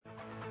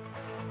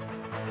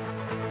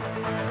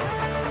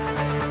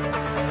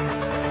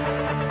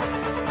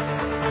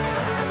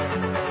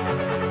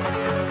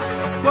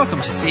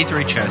Welcome to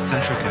C3 Church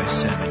Central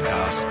Coast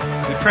Sermoncast.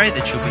 We pray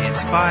that you'll be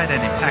inspired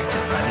and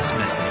impacted by this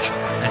message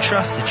and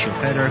trust that you're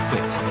better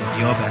equipped to live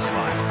your best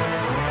life.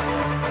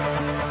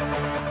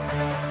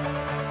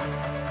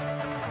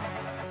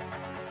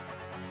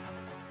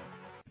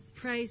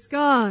 Praise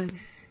God.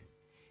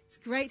 It's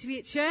great to be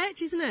at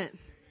church, isn't it?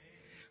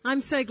 I'm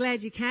so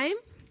glad you came.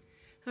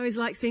 I always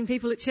like seeing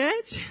people at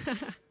church.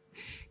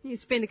 You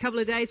spend a couple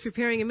of days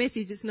preparing a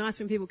message. It's nice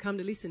when people come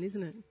to listen,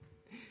 isn't it?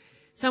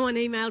 Someone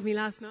emailed me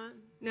last night.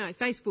 No,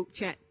 Facebook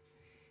chat.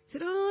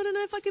 Said, I don't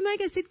know if I can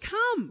make it. I said,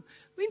 come.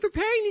 I've been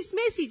preparing this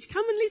message.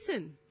 Come and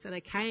listen. So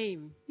they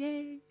came.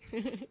 Yay.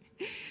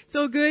 It's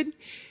all good.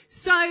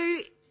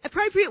 So,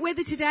 appropriate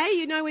weather today.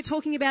 You know, we're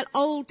talking about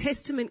Old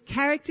Testament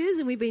characters,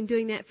 and we've been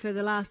doing that for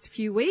the last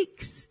few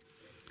weeks.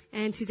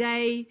 And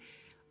today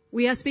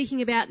we are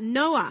speaking about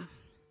Noah.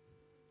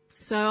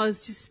 So I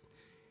was just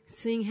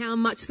seeing how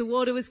much the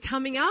water was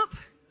coming up.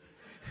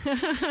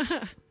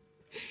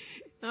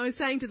 I was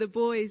saying to the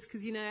boys,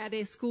 because, you know,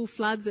 our school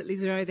floods at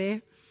Lisarow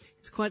there.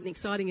 It's quite an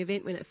exciting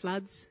event when it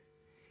floods.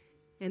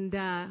 And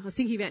I was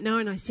thinking about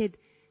Noah, and I said,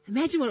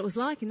 imagine what it was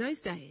like in those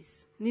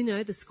days. And, you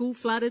know, the school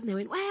flooded, and they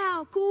went,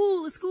 wow,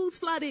 cool, the school's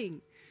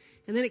flooding.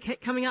 And then it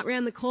kept coming up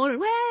round the corner,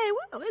 and,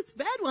 wow, that's a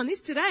bad one, this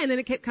today. And then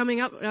it kept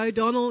coming up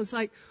O'Donnell. It's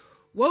like,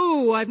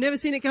 whoa, I've never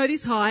seen it go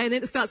this high. And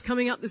then it starts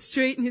coming up the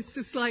street, and it's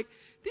just like,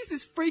 this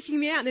is freaking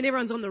me out. And then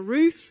everyone's on the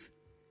roof.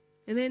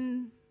 And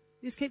then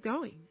just kept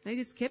going.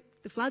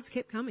 The floods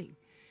kept coming.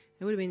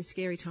 It would have been a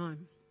scary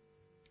time.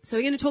 So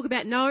we're going to talk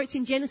about Noah. It's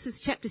in Genesis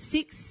chapter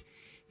 6,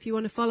 if you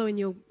want to follow in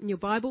your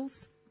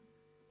Bibles.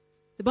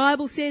 The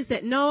Bible says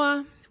that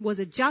Noah was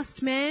a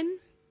just man,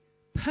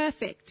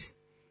 perfect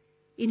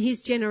in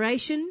his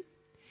generation,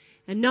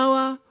 and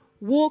Noah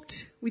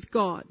walked with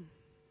God.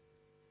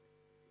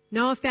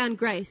 Noah found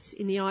grace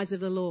in the eyes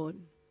of the Lord.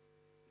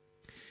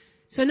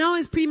 So Noah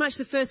is pretty much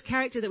the first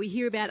character that we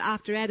hear about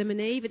after Adam and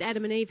Eve. And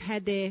Adam and Eve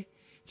had their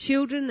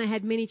children, they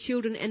had many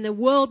children, and the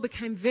world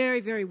became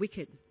very, very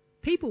wicked.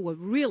 People were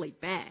really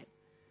bad.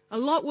 A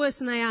lot worse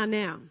than they are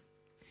now.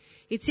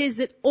 It says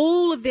that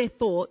all of their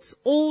thoughts,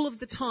 all of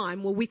the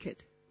time, were wicked.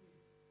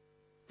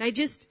 They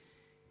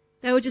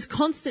were just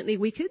constantly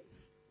wicked.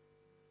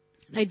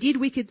 They did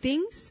wicked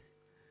things.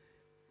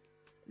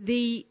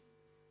 In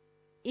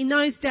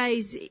those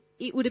days,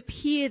 it would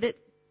appear that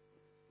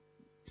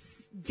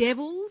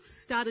devils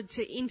started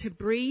to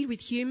interbreed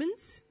with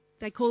humans.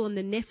 They call them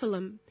the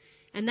Nephilim.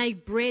 And they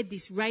bred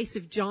this race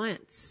of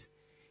giants.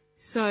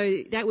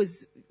 So that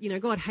was, you know,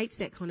 God hates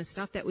that kind of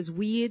stuff. That was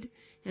weird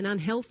and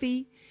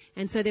unhealthy.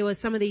 And so there were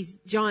some of these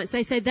giants.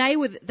 They say they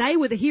were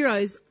the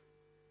heroes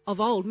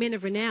of old, men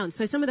of renown.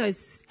 So some of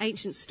those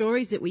ancient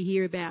stories that we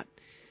hear about,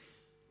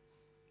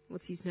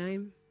 what's his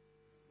name?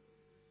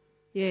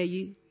 Yeah,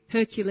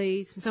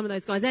 Hercules and some of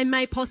those guys. They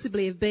may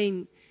possibly have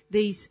been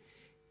these,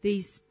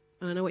 I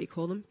don't know what you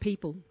call them,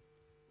 people.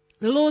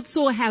 The Lord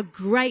saw how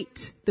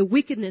great the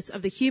wickedness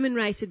of the human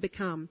race had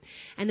become,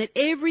 and that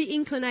every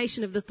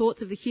inclination of the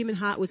thoughts of the human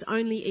heart was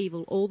only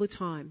evil all the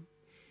time.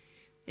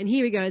 And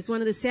here he goes,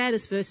 one of the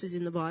saddest verses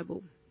in the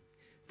Bible.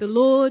 The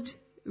Lord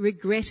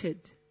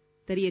regretted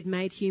that he had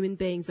made human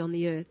beings on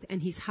the earth,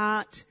 and his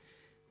heart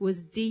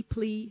was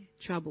deeply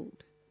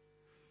troubled.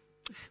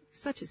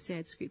 Such a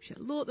sad scripture.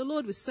 The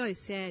Lord was so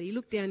sad. He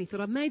looked down, he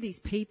thought, I've made these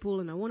people,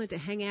 and I wanted to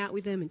hang out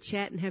with them and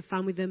chat and have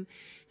fun with them,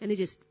 and they're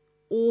just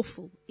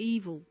awful,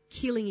 evil,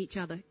 killing each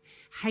other,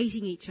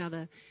 hating each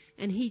other.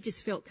 And he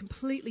just felt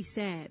completely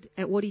sad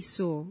at what he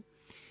saw.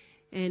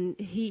 And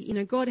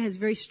God has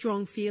very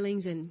strong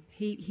feelings, and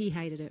he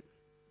hated it.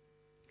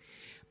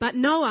 But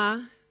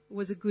Noah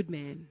was a good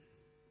man.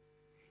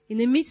 In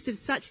the midst of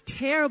such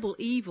terrible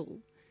evil,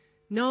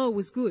 Noah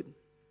was good.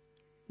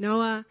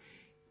 Noah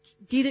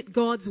did it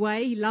God's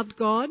way. He loved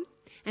God.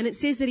 And it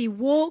says that he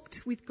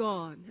walked with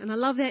God. And I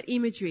love that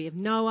imagery of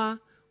Noah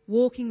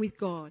walking with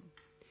God.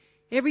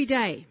 Every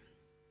day.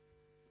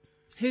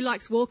 Who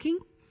likes walking?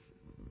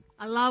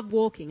 I love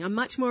walking. I'm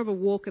much more of a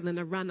walker than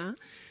a runner.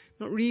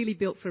 Not really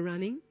built for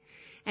running.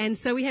 And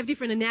so we have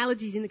different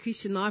analogies in the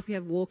Christian life. We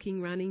have walking,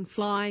 running,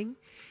 flying.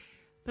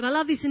 But I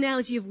love this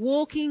analogy of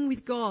walking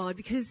with God,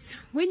 because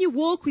when you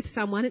walk with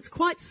someone, it's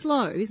quite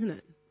slow, isn't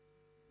it?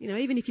 You know,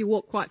 even if you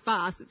walk quite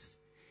fast, it's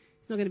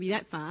not going to be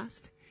that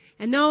fast.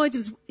 And Noah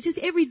just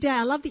every day.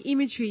 I love the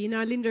imagery. You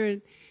know,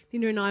 Linda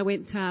and I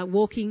went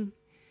walking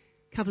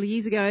a couple of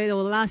years ago,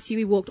 or last year,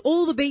 we walked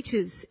all the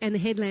beaches and the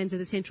headlands of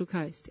the Central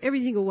Coast,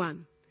 every single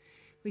one.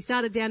 We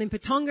started down in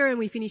Patonga and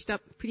we finished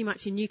up pretty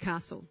much in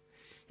Newcastle.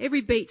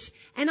 Every beach.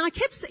 And I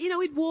kept, you know,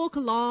 we'd walk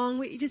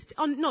along,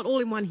 not all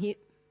in one hit,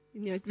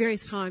 you know,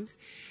 various times.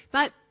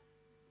 But,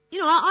 you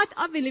know,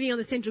 I've been living on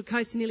the Central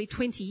Coast for nearly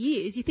 20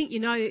 years. You think you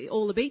know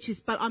all the beaches,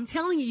 but I'm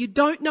telling you, you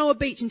don't know a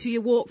beach until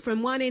you walk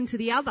from one end to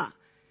the other.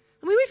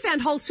 I mean, we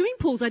found whole swimming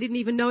pools I didn't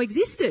even know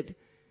existed.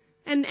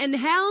 And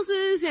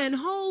houses and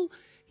whole,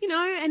 you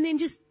know, and then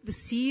just the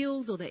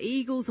seals or the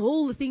eagles,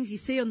 all the things you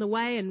see on the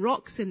way, and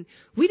rocks. And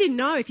we didn't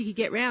know if you could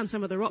get round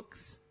some of the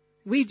rocks.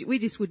 We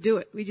just would do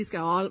it. We just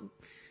go,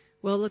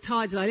 well, the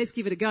tide's low, let's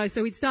give it a go.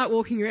 So we'd start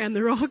walking around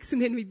the rocks,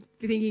 and then we'd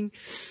be thinking,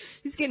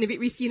 this is getting a bit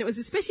risky. And it was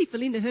especially for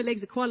Linda, her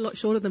legs are quite a lot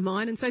shorter than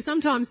mine. And so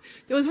sometimes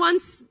there was one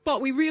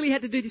spot we really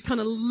had to do this kind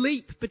of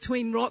leap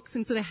between rocks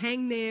and sort of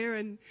hang there.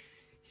 And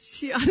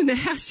I don't know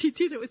how she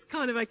did it. It was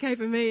kind of okay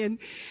for me. And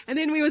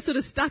then we were sort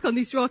of stuck on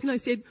this rock, and I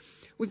said,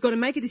 we've got to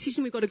make a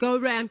decision. We've got to go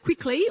around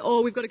quickly,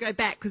 or we've got to go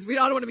back, because I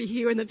don't want to be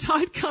here when the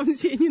tide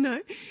comes in, you know.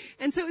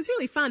 And so it was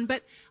really fun.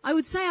 But I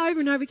would say over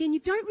and over again, you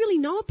don't really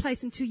know a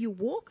place until you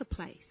walk a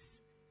place.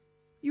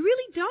 You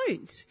really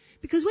don't.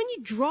 Because when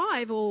you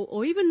drive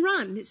or even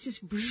run, it's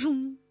just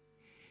bzoom.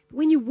 But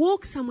when you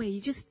walk somewhere,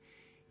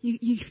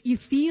 you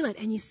feel it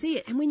and you see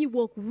it. And when you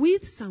walk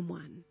with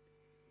someone,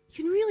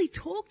 you can really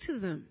talk to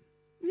them,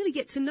 really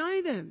get to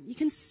know them. You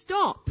can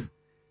stop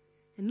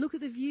and look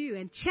at the view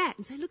and chat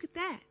and say, look at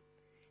that.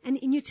 And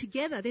you're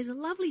together. There's a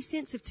lovely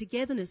sense of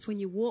togetherness when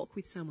you walk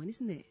with someone,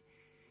 isn't there?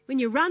 When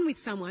you run with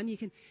someone, you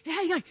can, hey,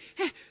 how you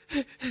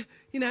going?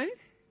 You know?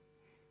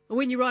 Or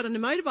when you ride on a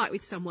motorbike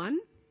with someone,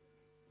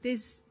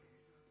 there's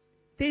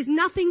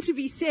nothing to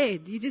be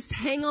said. You just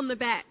hang on the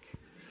back.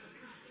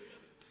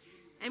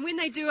 And when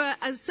they do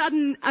a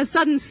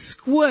sudden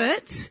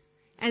squirt,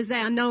 as they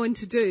are known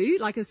to do,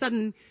 like a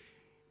sudden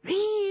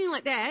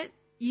like that,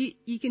 you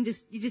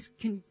just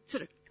can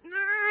sort of,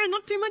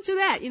 not too much of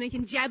that. You know, you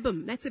can jab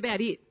them. That's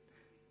about it.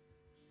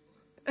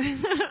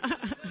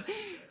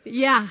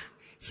 Yeah.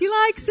 She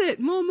likes it.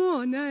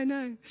 More.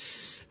 No.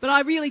 But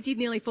I really did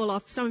nearly fall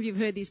off. Some of you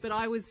have heard this, but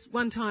I was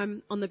one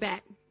time on the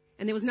back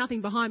and there was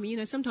nothing behind me. You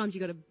know, sometimes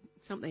you got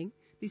something.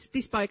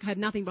 This bloke had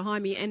nothing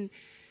behind me, and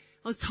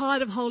I was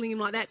tired of holding him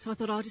like that, so I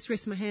thought I'll just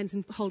rest my hands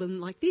and hold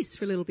him like this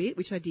for a little bit,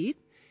 which I did.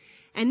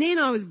 And then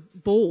I was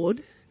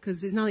bored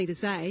because there's nothing to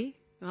say.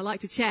 I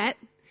like to chat.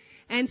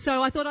 And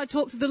so I thought I'd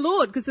talk to the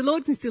Lord, because the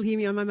Lord can still hear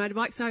me on my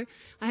motorbike. So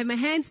I had my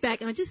hands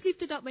back and I just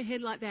lifted up my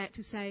head like that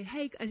to say,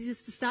 hey,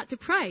 just to start to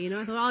pray. You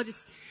know, I thought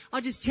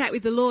I'll just chat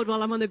with the Lord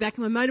while I'm on the back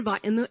of my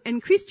motorbike.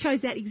 And Chris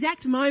chose that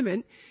exact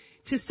moment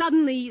to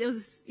suddenly, there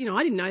was, you know,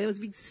 I didn't know, there was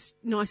a big,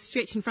 nice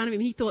stretch in front of him.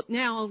 He thought,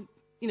 now I'll,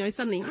 you know,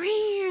 suddenly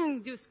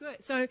do a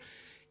squirt. So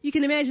you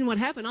can imagine what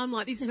happened. I'm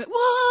like this and I went,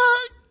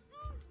 what?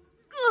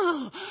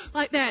 Oh,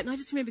 like that. And I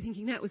just remember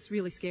thinking that was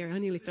really scary. I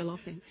nearly fell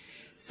off then.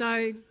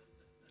 So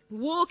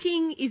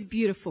walking is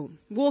beautiful.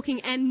 Walking,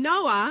 and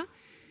Noah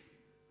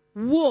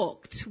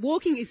walked.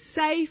 Walking is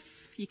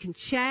safe. You can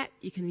chat.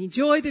 You can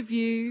enjoy the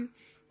view,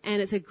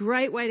 and it's a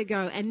great way to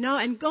go.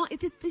 And God,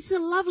 this is a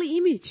lovely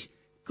image.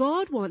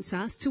 God wants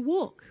us to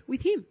walk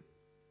with Him.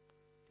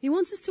 He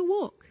wants us to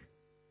walk.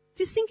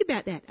 Just think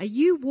about that. Are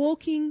you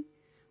walking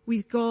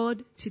with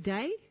God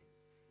today?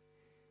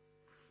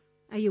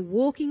 Are you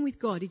walking with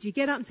God? Did you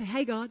get up and say,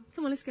 hey God,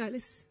 come on, let's go.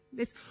 Let's,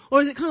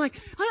 or is it kind of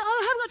like,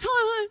 I haven't got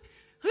time.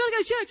 I gotta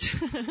go to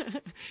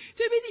church.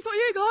 Too busy for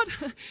you, God.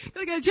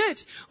 Gotta go to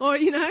church. Or,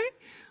 you know,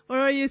 or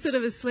are you sort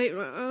of asleep? Oh,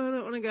 I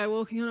don't want to go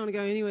walking. I don't want to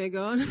go anywhere,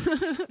 God.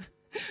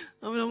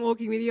 I'm not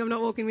walking with you. I'm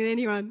not walking with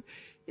anyone.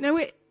 You know,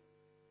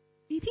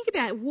 you think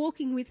about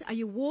it, are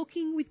you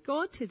walking with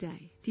God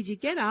today? Did you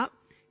get up,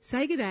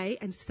 say good day,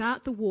 and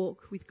start the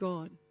walk with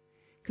God?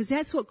 Because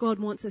that's what God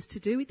wants us to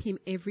do with Him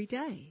every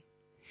day.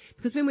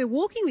 Because when we're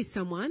walking with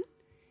someone,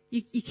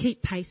 you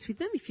keep pace with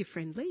them if you're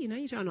friendly. You know,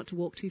 you try not to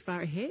walk too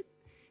far ahead.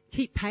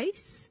 Keep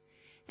pace,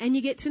 and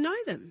you get to know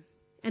them.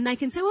 And they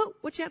can say, well,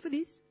 watch out for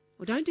this,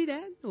 or don't do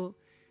that, or,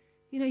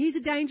 you know, here's a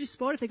dangerous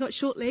spot. If they've got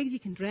short legs, you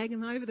can drag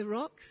them over the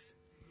rocks.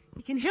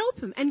 You can help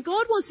them. And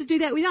God wants to do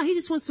that with us. He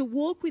just wants to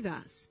walk with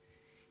us.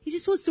 He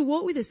just wants to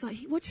walk with us. Like,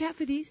 watch out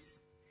for this.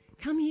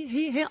 Come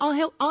here,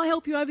 I'll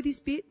help you over this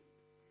bit.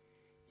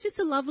 Just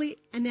a lovely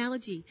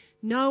analogy.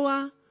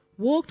 Noah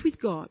walked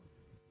with God,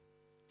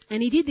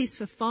 and he did this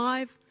for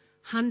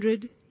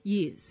 500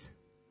 years.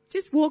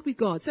 Just walked with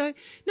God. So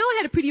Noah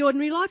had a pretty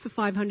ordinary life for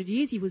 500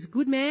 years. He was a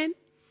good man.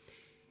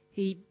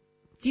 He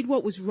did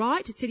what was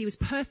right. It said he was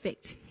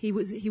perfect. He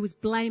was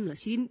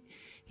blameless. He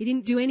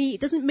didn't do any,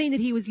 it doesn't mean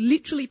that he was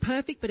literally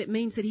perfect, but it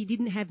means that he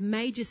didn't have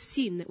major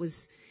sin that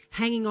was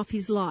hanging off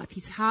his life.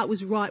 His heart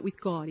was right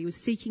with God. He was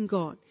seeking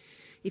God.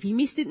 If he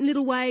missed it in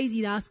little ways,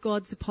 he'd ask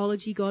God's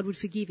apology. God would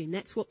forgive him.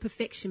 That's what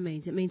perfection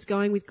means. It means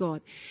going with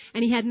God.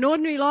 And he had an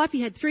ordinary life.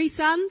 He had 3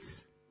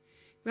 sons,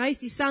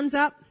 raised his sons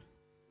up,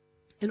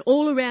 and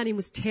all around him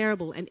was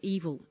terrible and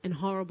evil and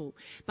horrible.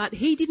 But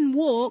he didn't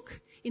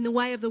walk in the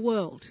way of the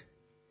world.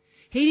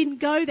 He didn't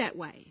go that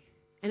way.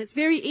 And it's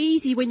very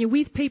easy when you're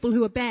with people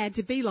who are bad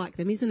to be like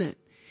them, isn't it?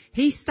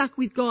 He stuck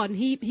with God,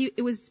 and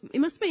it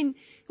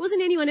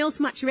wasn't anyone else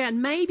much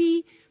around.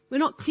 Maybe, we're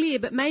not clear,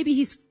 but maybe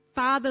his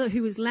father,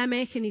 who was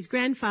Lamech, and his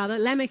grandfather,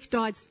 Lamech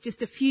died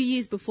just a few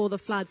years before the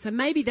flood. So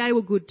maybe they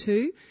were good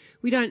too.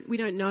 We don't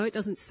know. It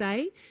doesn't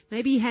say.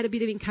 Maybe he had a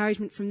bit of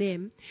encouragement from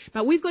them.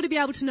 But we've got to be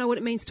able to know what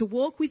it means to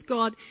walk with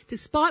God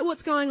despite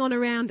what's going on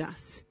around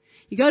us.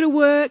 You go to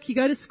work, you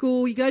go to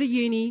school, you go to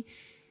uni,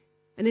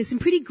 and there's some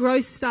pretty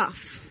gross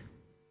stuff.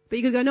 But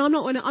you got to go,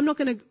 no, I'm not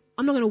going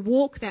to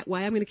walk that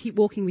way. I'm going to keep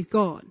walking with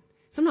God.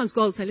 Sometimes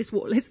God will say,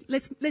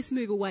 let's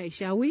move away,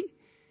 shall we?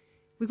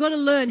 We've got to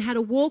learn how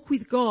to walk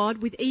with God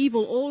with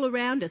evil all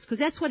around us, because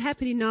that's what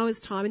happened in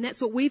Noah's time, and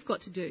that's what we've got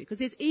to do, because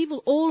there's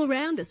evil all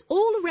around us,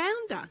 all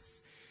around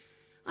us.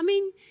 I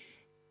mean,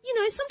 you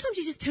know, sometimes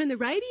you just turn the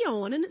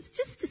radio on and it's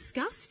just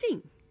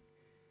disgusting.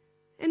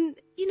 And,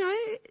 you know,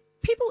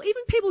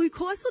 even people who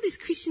call, I saw this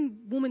Christian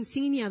woman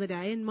singing the other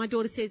day, and my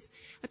daughter says,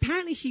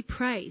 apparently she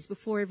prays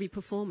before every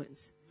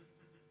performance.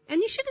 And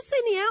you should have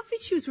seen the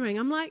outfit she was wearing.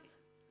 I'm like,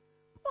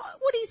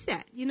 what is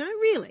that? You know,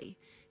 really?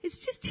 It's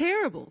just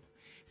terrible.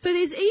 So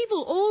there's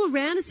evil all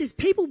around us. There's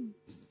people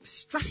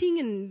strutting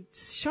and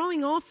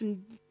showing off,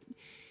 and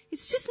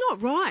it's just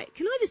not right.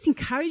 Can I just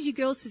encourage you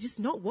girls to just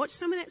not watch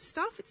some of that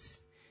stuff?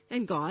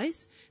 And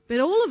guys, but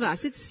all of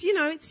us, it's, you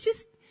know, it's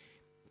just,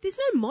 there's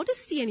no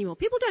modesty anymore.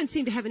 People don't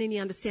seem to have any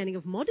understanding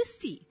of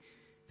modesty.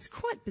 It's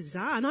quite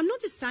bizarre. And I'm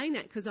not just saying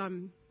that because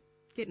I'm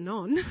getting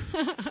on.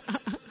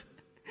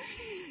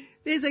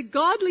 There's a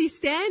godly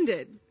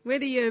standard,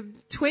 whether you're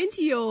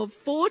 20 or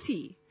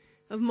 40,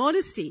 of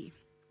modesty.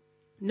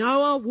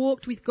 Noah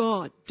walked with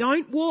God.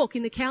 Don't walk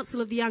in the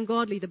counsel of the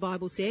ungodly, the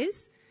Bible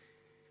says.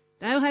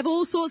 They'll have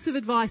all sorts of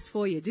advice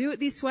for you. Do it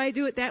this way,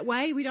 do it that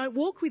way. We don't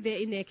walk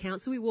in their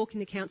counsel. We walk in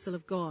the counsel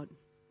of God.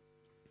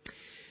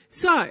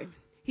 So,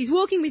 he's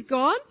walking with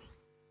God.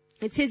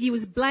 It says he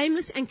was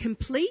blameless and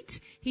complete.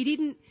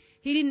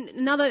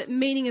 Another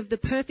meaning of the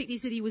perfect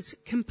is that he was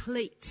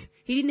complete.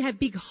 He didn't have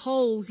big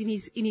holes in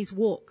his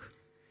walk.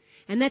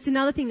 And that's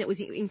another thing that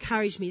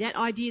encouraged me. That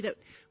idea that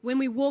when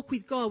we walk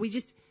with God,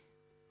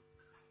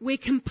 we're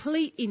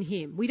complete in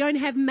him. We don't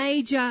have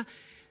major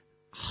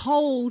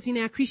holes in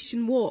our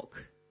Christian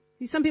walk.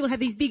 Some people have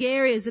these big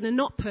areas that are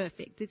not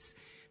perfect. It's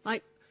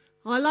like,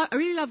 I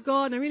really love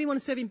God and I really want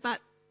to serve him,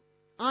 but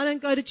I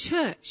don't go to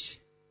church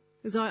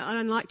because I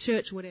don't like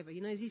church or whatever.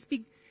 You know, there's this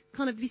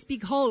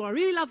big hole. I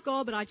really love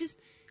God, but I just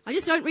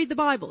don't read the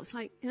Bible. It's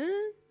like,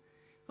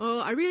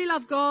 or I really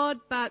love God,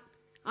 but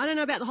I don't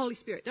know about the Holy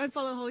Spirit. Don't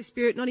follow the Holy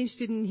Spirit. Not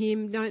interested in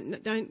him.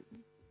 Don't.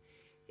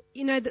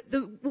 You know,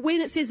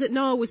 when it says that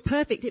Noah was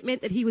perfect, it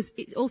meant that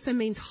it also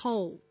means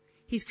whole.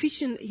 He's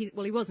Christian. He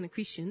wasn't a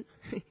Christian.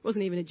 He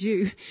wasn't even a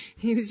Jew.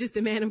 He was just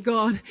a man of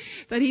God.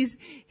 But his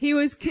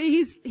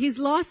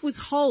life was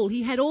whole.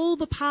 He had all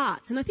the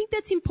parts. And I think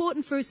that's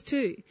important for us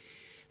too.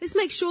 Let's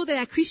make sure that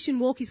our Christian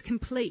walk is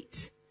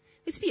complete.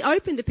 Let's be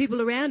open to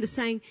people around us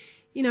saying,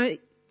 you know,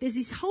 there's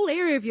this whole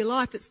area of your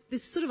life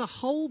there's sort of a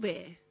hole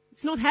there.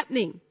 It's not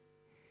happening.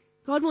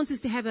 God wants us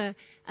to have a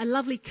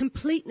lovely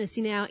completeness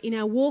in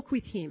our walk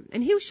with him.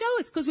 And he'll show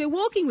us, because we're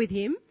walking with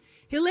him.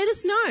 He'll let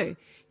us know.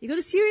 You've got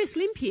a serious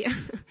limp here,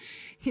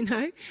 you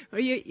know, or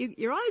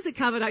your eyes are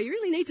covered up. You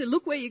really need to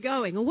look where you're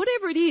going, or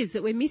whatever it is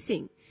that we're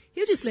missing.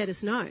 He'll just let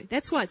us know.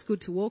 That's why it's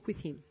good to walk with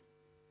him.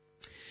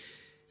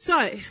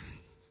 So,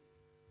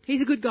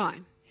 he's a good guy.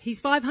 He's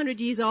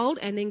 500 years old,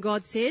 and then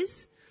God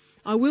says,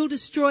 I will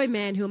destroy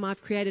man whom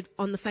I've created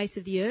on the face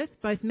of the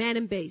earth, both man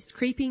and beast,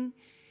 creeping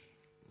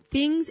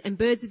things and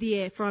birds of the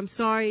air, for I'm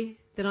sorry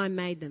that I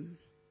made them.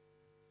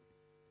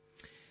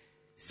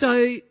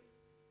 So,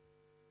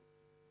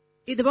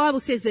 the Bible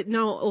says that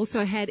Noah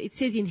also had, it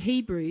says in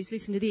Hebrews,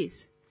 listen to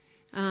this,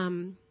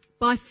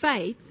 by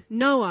faith,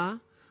 Noah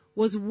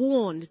was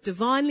warned,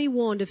 divinely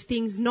warned of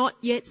things not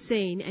yet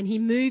seen, and he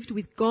moved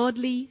with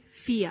godly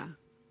fear.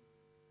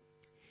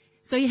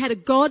 So he had a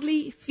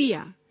godly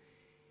fear.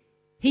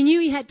 He knew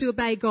he had to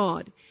obey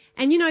God.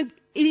 And you know,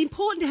 it's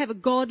important to have a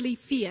godly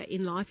fear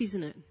in life,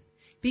 isn't it?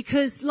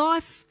 Because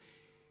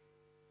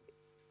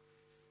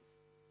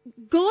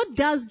God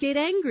does get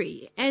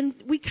angry, and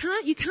you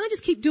can't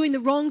just keep doing the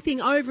wrong thing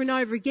over and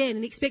over again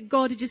and expect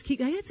God to just keep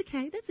going, that's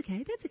okay.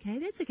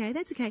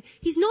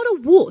 He's not a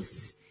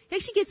wuss. He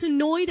actually gets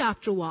annoyed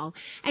after a while.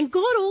 And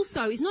God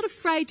also is not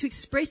afraid to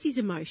express his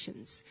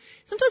emotions.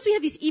 Sometimes we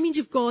have this image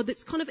of God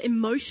that's kind of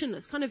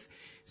emotionless, kind of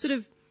sort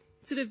of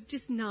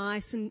just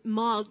nice and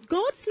mild.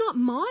 God's not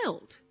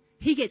mild.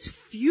 He gets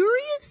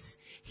furious.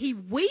 He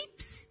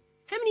weeps.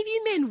 How many of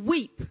you men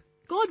weep?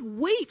 God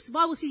weeps. The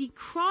Bible says he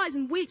cries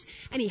and weeps,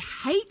 and he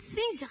hates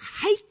things. I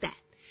hate that.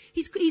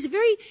 He's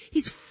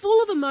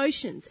full of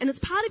emotions, and it's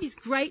part of his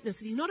greatness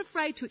that he's not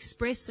afraid to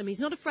express them. He's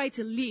not afraid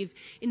to live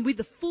with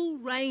the full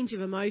range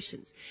of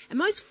emotions. And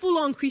most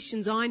full-on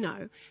Christians I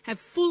know have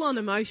full-on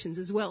emotions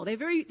as well. They're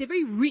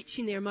very rich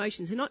in their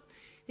emotions. They're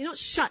not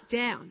shut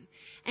down.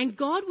 And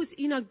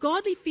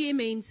godly fear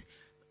means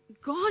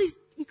God is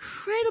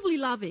incredibly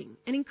loving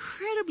and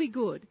incredibly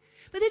good.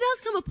 But there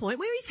does come a point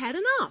where he's had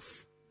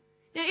enough.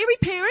 Now, every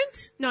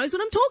parent knows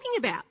what I'm talking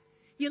about.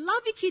 You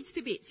love your kids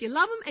to bits. You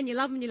love them and you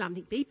love them and you love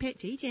them. Think,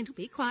 be gentle,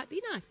 be quiet,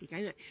 be nice, be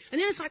great. And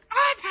then it's like,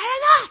 I've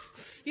had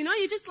enough. You know,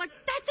 you're just like,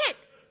 that's it.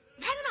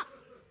 I've had enough.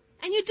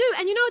 And you do.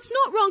 And you know, it's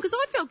not wrong, because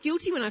I felt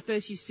guilty when I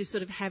first used to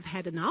sort of have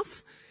had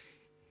enough.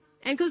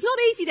 And because it's not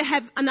easy to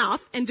have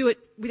enough and do it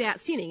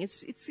without sinning.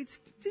 It's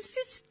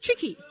just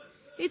tricky.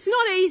 It's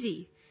not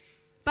easy.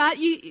 But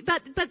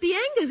the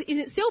anger in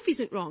itself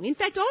isn't wrong. In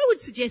fact, I would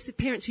suggest that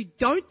parents who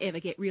don't ever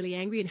get really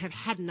angry and have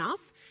had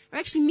enough are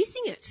actually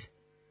missing it.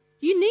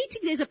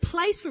 There's a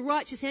place for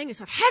righteous anger.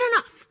 So I've had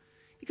enough.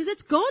 because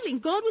it's godly.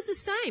 And God was the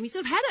same. He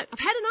said, I've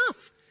had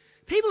enough.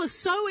 People are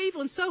so evil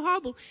and so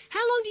horrible. How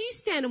long do you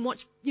stand and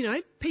watch,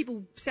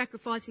 people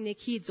sacrificing their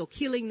kids or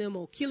killing them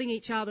or killing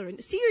each other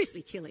and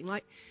seriously killing?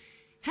 Like,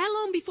 how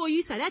long before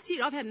you say, that's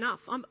it, I've had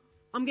enough.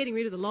 I'm getting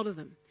rid of a lot of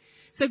them.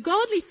 So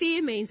godly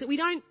fear means that we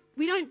don't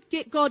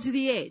get God to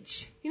the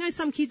edge.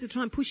 Some kids will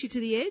try and push you to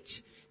the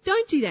edge.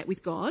 Don't do that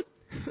with God.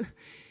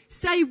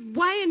 Stay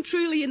way and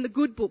truly in the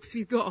good books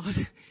with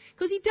God.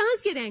 Because he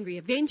does get angry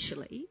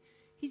eventually.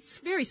 He's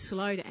very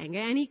slow to anger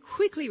and he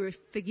quickly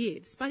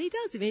forgives, but he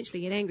does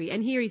eventually get angry,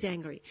 and here he's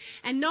angry.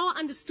 And Noah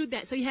understood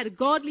that, so he had a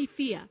godly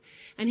fear.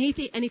 And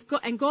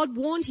God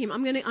warned him,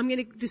 I'm going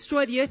to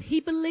destroy the earth. He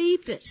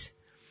believed it.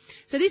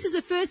 So this is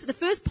the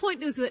first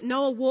point was that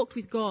Noah walked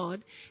with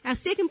God. Our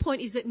second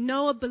point is that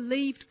Noah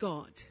believed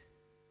God.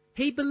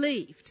 He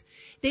believed.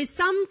 There's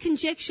some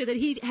conjecture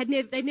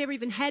that they'd never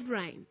even had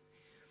rain.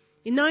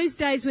 In those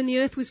days when the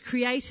earth was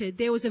created,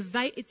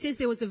 it says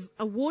there was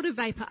a water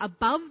vapor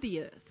above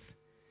the earth.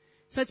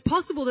 So it's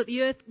possible that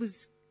the earth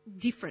was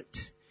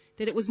different,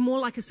 that it was more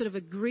like a sort of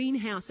a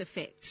greenhouse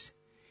effect,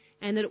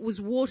 and that it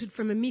was watered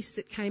from a mist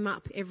that came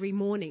up every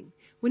morning.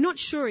 We're not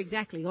sure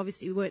exactly.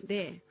 Obviously, we weren't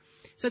there.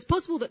 So it's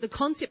possible that the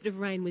concept of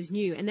rain was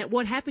new, and that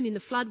what happened in the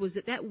flood was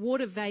that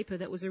water vapor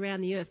that was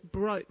around the earth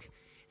broke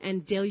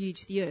and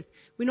deluged the earth.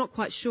 We're not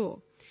quite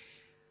sure.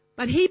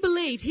 But he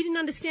believed. He didn't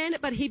understand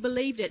it, but he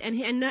believed it.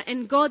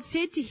 And God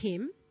said to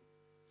him,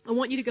 I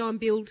want you to go and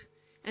build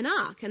an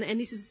ark, and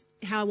this is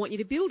how I want you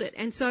to build it.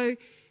 And so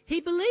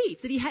he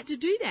believed that he had to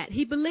do that.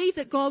 He believed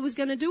that God was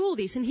going to do all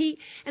this. And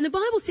the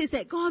Bible says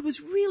that God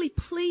was really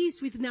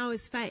pleased with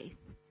Noah's faith.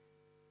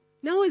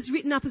 Noah's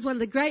written up as one of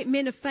the great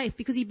men of faith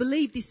because he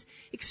believed this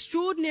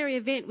extraordinary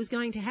event was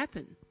going to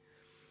happen.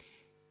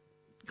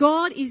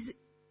 God is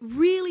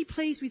really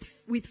pleased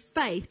with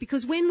faith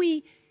because when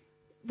we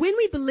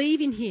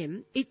believe in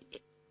him,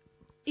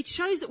 it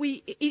shows that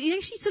it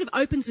actually sort of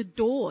opens a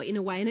door in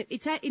a way, and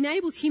it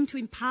enables him to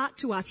impart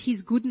to us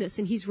his goodness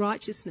and his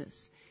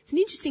righteousness. It's an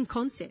interesting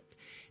concept.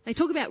 They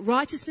talk about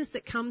righteousness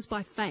that comes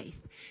by faith.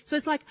 So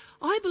it's like,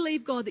 I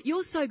believe, God, that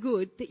you're so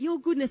good that your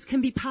goodness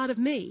can be part of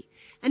me.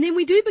 And then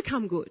we do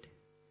become good.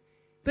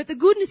 But the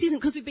goodness isn't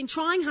because we've been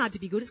trying hard to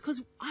be good. It's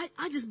because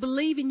I just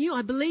believe in you.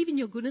 I believe in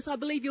your goodness. I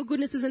believe your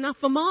goodness is enough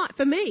for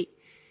me.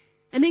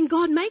 And then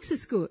God makes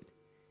us good.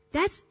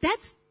 That's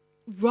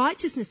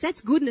righteousness.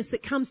 That's goodness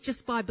that comes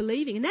just by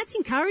believing. And that's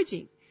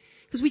encouraging.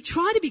 Because we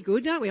try to be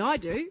good, don't we? I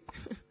do.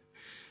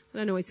 I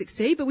don't always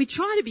succeed, but we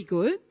try to be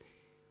good.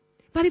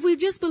 But if we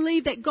just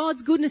believe that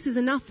God's goodness is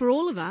enough for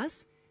all of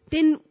us,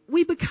 then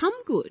we become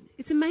good.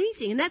 It's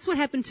amazing. And that's what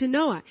happened to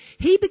Noah.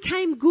 He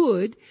became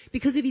good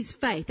because of his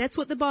faith. That's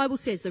what the Bible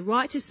says, the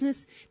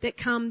righteousness that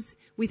comes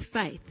with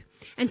faith.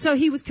 And so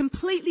he was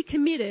completely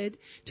committed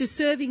to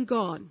serving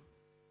God.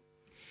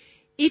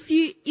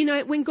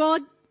 When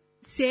God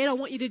said, I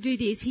want you to do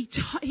this, he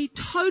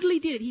totally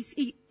did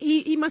it.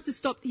 He must have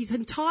stopped his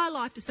entire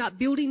life to start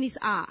building this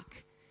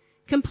ark.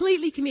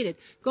 Completely committed.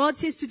 God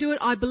says to do it.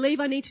 I believe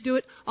I need to do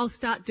it. I'll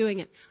start doing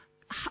it.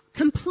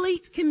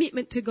 Complete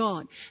commitment to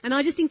God. And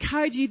I just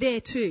encourage you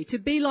there too, to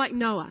be like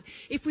Noah.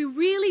 If we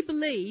really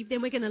believe,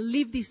 then we're going to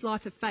live this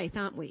life of faith,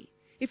 aren't we?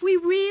 If we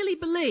really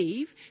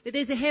believe that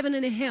there's a heaven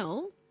and a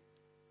hell,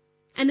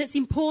 and that's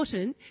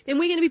important, then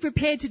we're going to be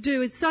prepared to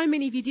do, as so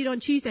many of you did on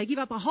Tuesday, give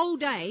up a whole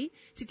day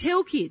to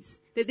tell kids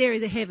that there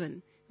is a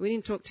heaven. We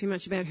didn't talk too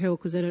much about hell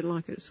because they don't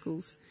like it at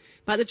schools.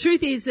 But the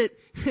truth is that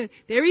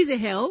there is a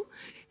hell.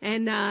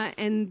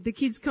 And the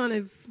kids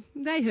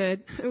they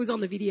heard. It was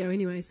on the video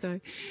anyway, so.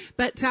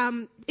 But,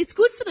 it's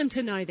good for them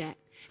to know that.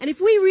 And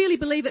if we really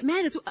believe it,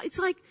 man, it's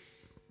like,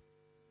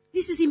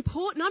 this is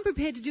important. I'm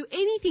prepared to do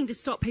anything to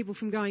stop people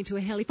from going to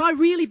a hell. If I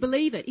really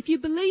believe it. If you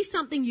believe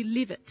something, you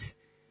live it.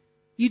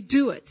 You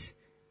do it.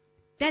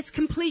 That's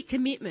complete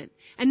commitment.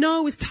 And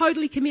Noah was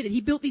totally committed.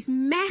 He built this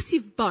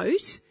massive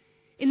boat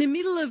in the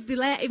middle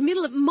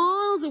of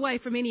miles away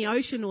from any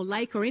ocean or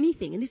lake or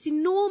anything. And this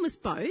enormous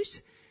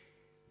boat.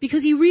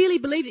 Because he really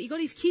believed it. He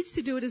got his kids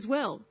to do it as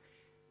well.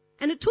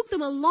 And it took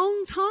them a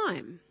long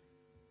time.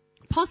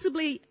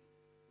 Possibly,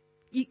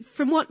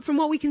 from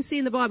what we can see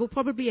in the Bible,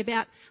 probably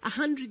about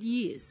 100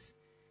 years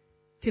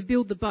to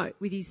build the boat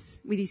with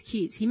his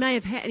kids. He may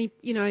have had,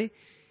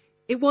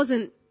 it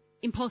wasn't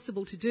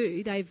impossible to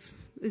do.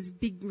 There's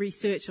big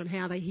research on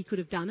how he could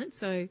have done it.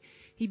 So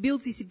he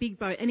builds this big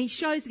boat and he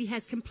shows that he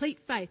has complete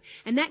faith.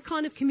 And that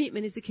kind of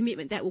commitment is the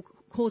commitment that will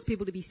cause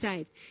people to be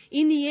saved.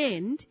 In the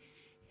end,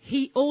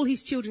 all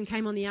his children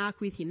came on the ark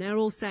with him. They were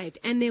all saved,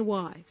 and their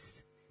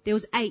wives. There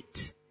was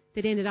 8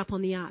 that ended up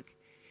on the ark.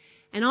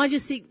 And I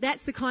just think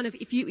that's the kind of,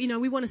 if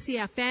we want to see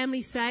our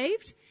family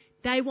saved,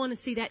 they want to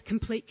see that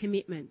complete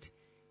commitment.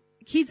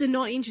 Kids are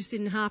not interested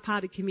in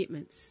half-hearted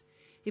commitments.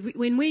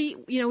 When we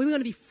want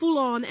to be full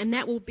on, and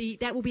that will be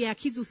our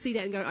kids will see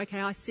that and go, okay,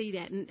 I see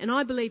that. And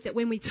I believe that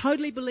when we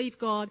totally believe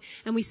God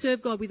and we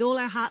serve God with all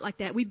our heart like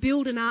that, we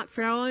build an ark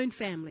for our own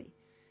family.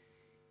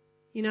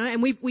 You know,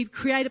 and we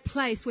create a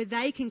place where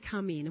they can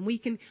come in, and we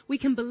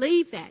can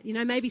believe that. You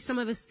know, maybe some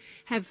of us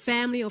have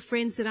family or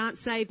friends that aren't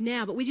saved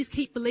now, but we just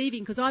keep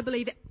believing, because I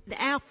believe that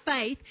our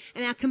faith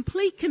and our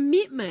complete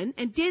commitment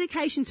and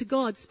dedication to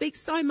God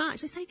speaks so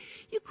much. They say,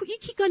 you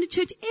keep going to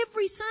church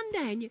every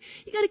Sunday, and you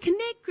go to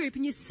Connect Group,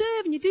 and you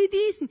serve, and you do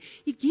this, and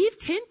you give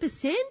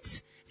 10%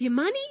 of your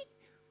money.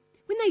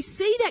 When they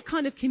see that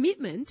kind of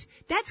commitment,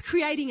 that's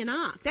creating an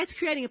ark. That's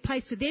creating a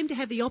place for them to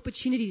have the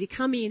opportunity to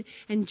come in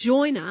and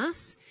join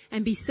us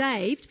and be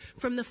saved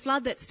from the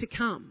flood that's to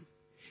come.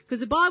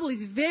 Because the Bible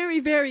is very,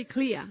 very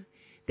clear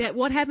that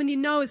what happened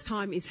in Noah's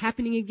time is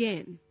happening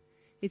again.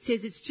 It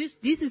says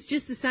this is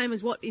just the same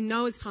as what in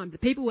Noah's time. The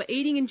people were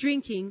eating and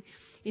drinking.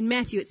 In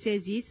Matthew it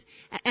says this,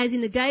 as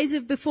in the days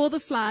of before the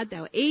flood, they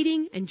were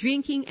eating and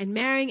drinking and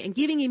marrying and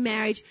giving in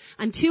marriage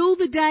until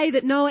the day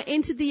that Noah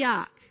entered the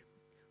ark.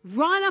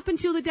 Right up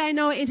until the day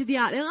Noah entered the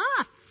ark. They're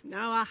like,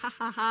 Noah, ha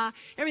ha ha,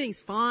 everything's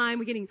fine.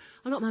 getting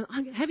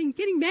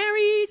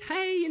married,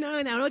 hey, you know,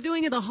 and they're all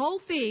doing the whole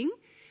thing,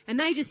 and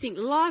they just think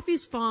life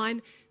is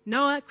fine.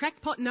 Noah,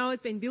 crackpot Noah's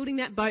been building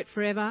that boat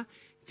forever,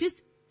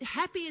 just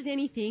happy as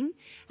anything.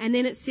 And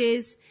then it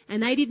says,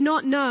 and they did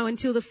not know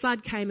until the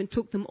flood came and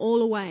took them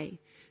all away.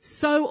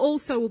 So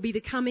also will be the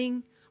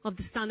coming of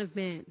the Son of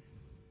Man.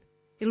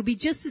 It'll be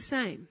just the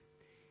same.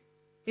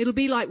 It'll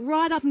be like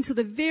right up until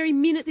the very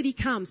minute that he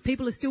comes.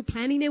 People are still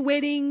planning their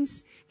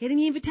weddings, getting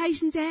the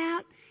invitations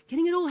out,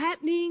 getting it all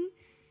happening,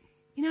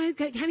 you know,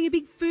 having a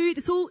big food.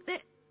 It's all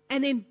that,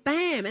 and then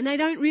bam, and they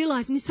don't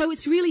realise. And so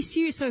it's really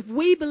serious. So if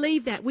we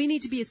believe that, we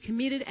need to be as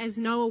committed as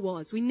Noah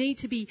was. We need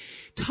to be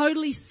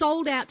totally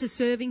sold out to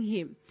serving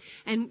him.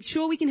 And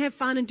sure, we can have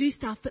fun and do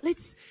stuff, but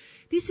this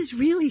is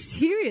really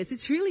serious.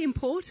 It's really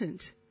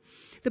important.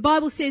 The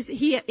Bible says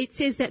here, it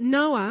says that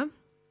Noah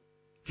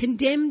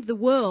condemned the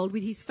world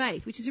with his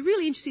faith, which is a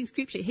really interesting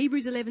scripture.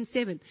 Hebrews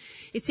 11:7.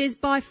 It says,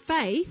 by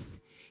faith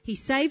he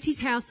saved his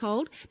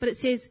household, but it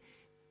says,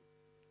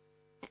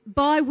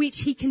 by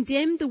which he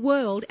condemned the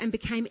world and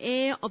became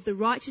heir of the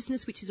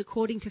righteousness which is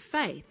according to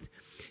faith.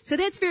 So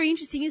that's very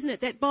interesting, isn't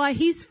it? That by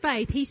his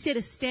faith he set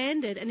a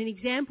standard and an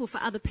example for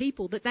other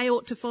people that they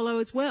ought to follow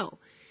as well.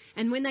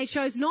 And when they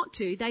chose not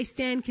to, they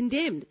stand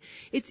condemned.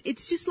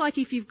 It's just like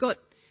if you've got,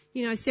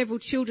 you know, several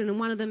children and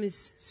one of them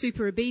is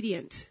super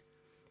obedient,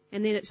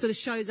 and then it sort of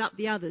shows up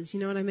the others, you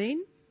know what I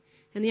mean?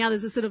 And the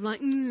others are sort of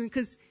like,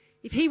 because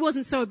if he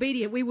wasn't so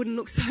obedient, we wouldn't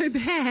look so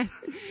bad.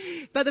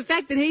 But the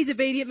fact that he's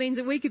obedient means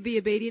that we could be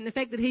obedient. The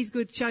fact that he's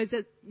good shows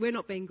that we're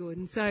not being good.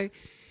 And so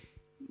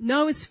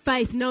Noah's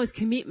faith, Noah's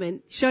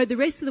commitment showed the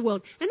rest of the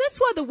world. And that's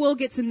why the world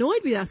gets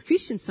annoyed with us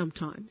Christians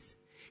sometimes.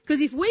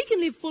 Because if we can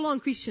live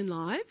full-on Christian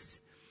lives,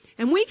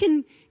 and we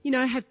can, you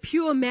know, have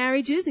pure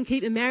marriages and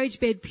keep the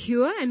marriage bed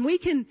pure, and we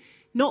can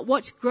not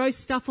watch gross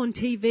stuff on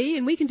TV,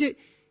 and we can do...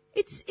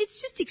 It's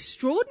just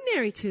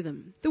extraordinary to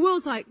them. The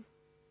world's like,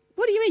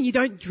 what do you mean? You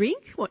don't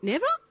drink? What,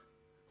 never?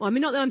 Well, I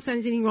mean, not that I'm saying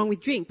there's anything wrong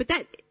with drink, but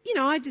that, you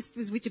know, I just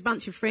was with a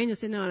bunch of friends. I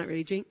said, no, I don't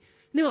really drink.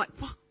 And they were like,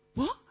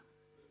 what?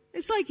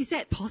 It's like, is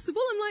that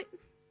possible? I'm like,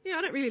 yeah,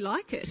 I don't really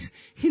like it.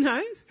 You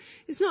know,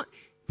 it's not,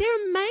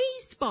 they're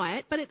amazed by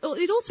it, but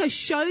it also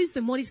shows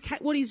them what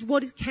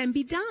can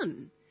be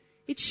done.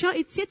 It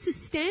sets a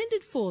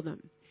standard for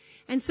them.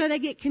 And so they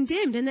get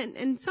condemned,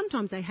 and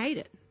sometimes they hate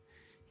it.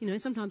 You know,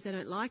 sometimes they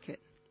don't like it.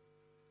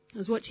 I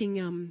was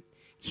watching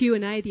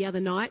Q&A the other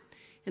night,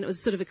 and it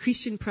was sort of a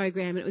Christian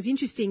program, and it was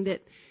interesting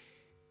that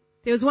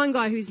there was one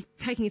guy who's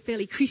taking a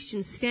fairly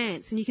Christian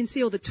stance, and you can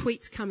see all the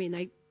tweets come in.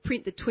 They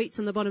print the tweets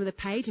on the bottom of the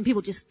page, and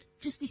people just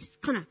this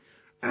kind of,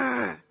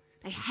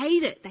 they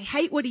hate it. They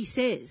hate what he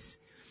says.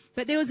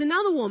 But there was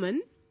another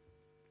woman,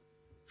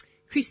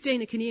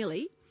 Christina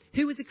Keneally,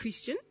 who was a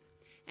Christian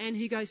and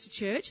who goes to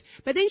church,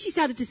 but then she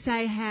started to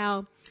say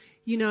how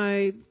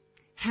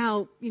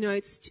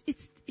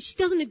she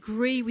doesn't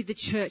agree with the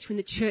church when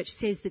the church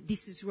says that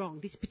this is wrong,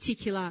 this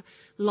particular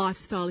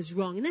lifestyle is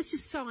wrong. And that's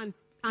just so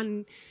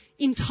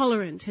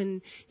intolerant.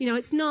 And, you know,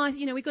 it's nice,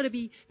 you know, we've got to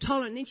be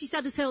tolerant. And then she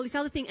started to say all this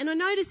other thing. And I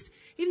noticed,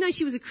 even though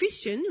she was a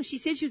Christian, she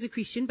said she was a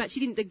Christian, but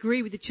she didn't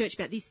agree with the church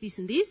about this, this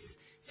and this,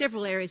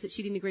 several areas that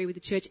she didn't agree with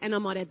the church, and I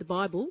might add the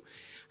Bible.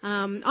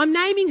 I'm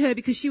naming her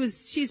because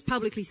she's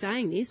publicly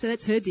saying this, so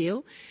that's her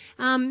deal.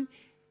 And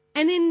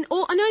then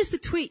I noticed the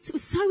tweets. It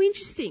was so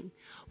interesting.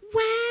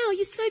 Wow,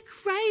 you're so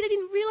great. I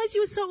didn't realise you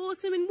were so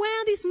awesome. And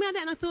wow, this and wow,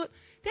 that. And I thought,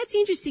 that's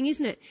interesting,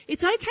 isn't it?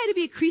 It's okay to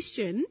be a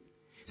Christian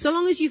so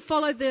long as you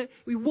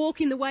we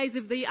walk in the ways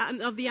of the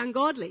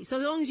ungodly. So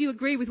long as you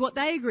agree with what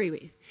they agree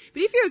with.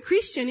 But if you're a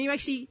Christian and you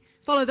actually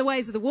follow the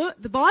ways of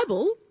the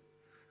Bible,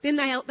 then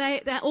they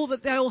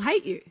all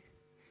hate you.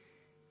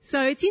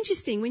 So it's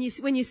interesting when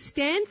you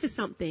stand for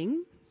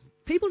something,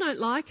 people don't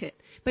like it.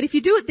 But if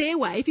you do it their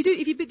way, if you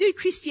do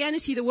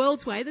Christianity the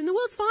world's way, then the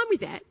world's fine with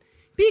that.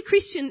 Be a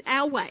Christian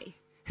our way,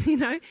 you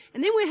know,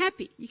 and then we're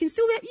happy. You can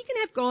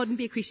have God and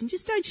be a Christian.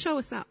 Just don't show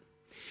us up.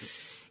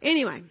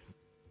 Anyway,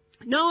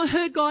 Noah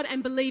heard God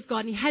and believed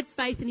God, and he had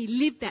faith and he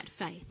lived that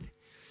faith.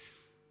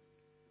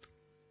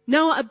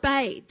 Noah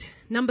obeyed.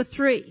 Number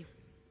 3.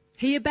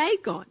 He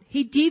obeyed God.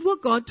 He did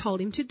what God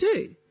told him to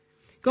do.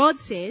 God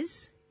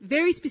says,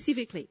 very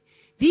specifically,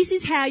 this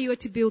is how you are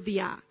to build the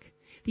ark.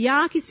 The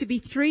ark is to be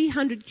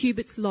 300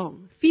 cubits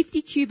long,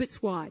 50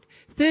 cubits wide,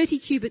 30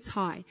 cubits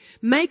high.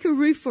 Make a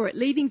roof for it,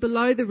 leaving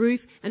below the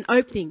roof an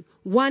opening,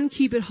 1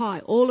 cubit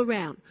high, all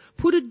around.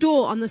 Put a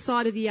door on the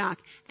side of the ark,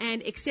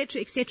 and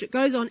etc., etc. It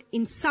goes on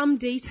in some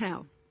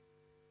detail.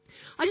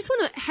 I just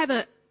want to have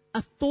a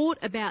thought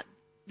about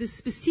the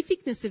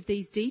specificness of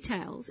these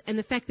details and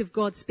the fact of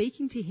God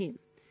speaking to him.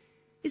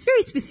 It's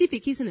very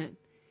specific, isn't it?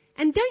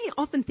 And don't you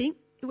often think,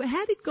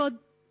 how did God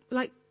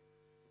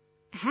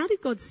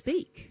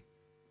speak?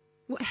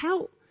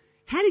 How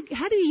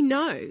did he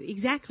know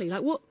exactly? I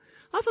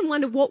often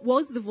wonder what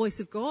was the voice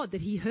of God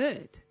that he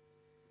heard.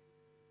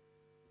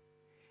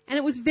 And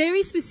it was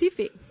very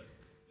specific.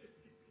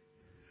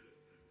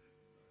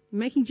 I'm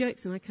making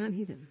jokes and I can't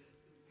hear them.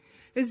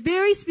 It was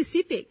very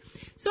specific.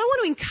 So I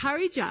want to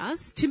encourage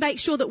us to make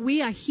sure that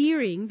we are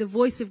hearing the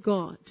voice of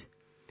God.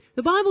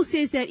 The Bible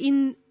says that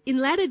in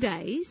latter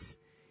days,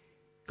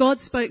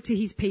 God spoke to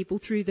his people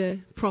through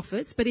the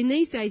prophets, but in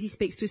these days he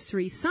speaks to us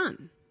through his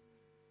Son.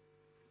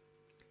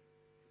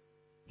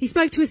 He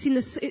spoke to us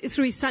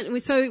through his Son.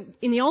 So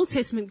in the Old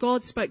Testament,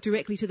 God spoke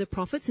directly to the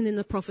prophets, and then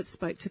the prophets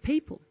spoke to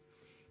people.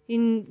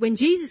 When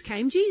Jesus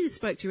came, Jesus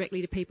spoke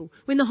directly to people.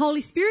 When the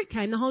Holy Spirit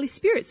came, the Holy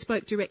Spirit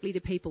spoke directly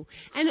to people.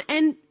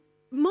 And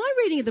my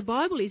reading of the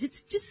Bible is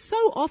it's just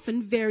so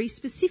often very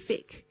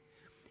specific.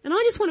 And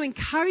I just want to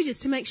encourage us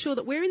to make sure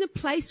that we're in a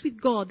place with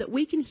God that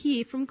we can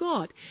hear from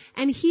God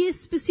and hear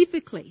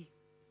specifically.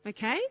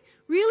 Okay?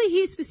 Really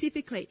hear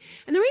specifically.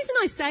 And the reason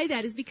I say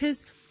that is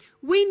because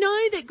we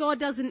know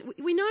that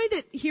we know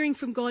that hearing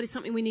from God is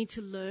something we need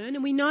to learn,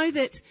 and we know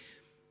that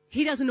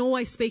he doesn't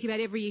always speak about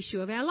every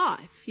issue of our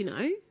life,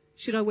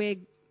 Should I wear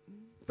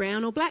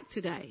brown or black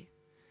today?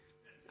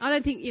 I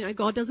don't think,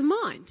 God doesn't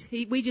mind.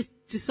 We just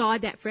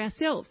decide that for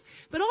ourselves.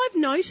 But I've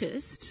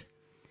noticed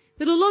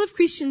that a lot of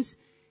Christians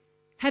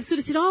have sort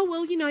of said, oh,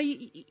 well,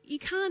 you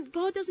can't,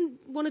 God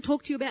doesn't want to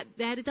talk to you about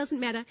that. It doesn't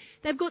matter.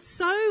 They've got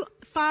so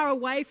far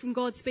away from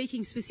God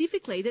speaking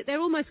specifically that they're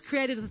almost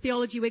created a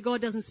theology where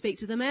God doesn't speak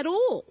to them at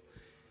all.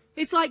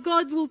 It's like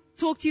God will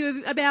talk to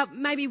you about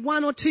maybe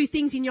 1 or 2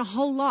 things in your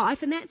whole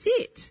life, and that's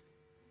it.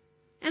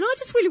 And I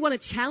just really want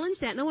to challenge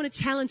that, and I want to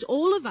challenge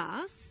all of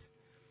us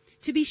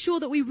to be sure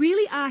that we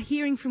really are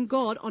hearing from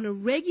God on a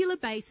regular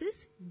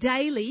basis,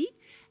 daily,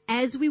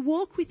 as we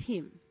walk with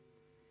him.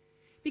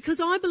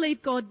 Because I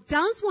believe God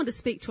does want to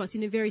speak to us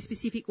in a very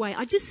specific way.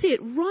 I just see it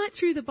right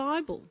through the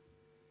Bible.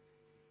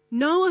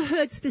 Noah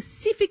heard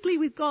specifically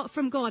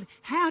from God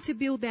how to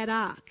build that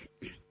ark.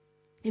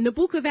 In the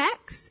book of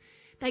Acts,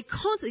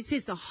 it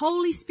says the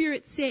Holy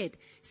Spirit said,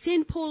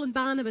 send Paul and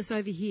Barnabas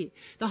over here.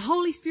 The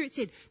Holy Spirit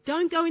said,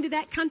 don't go into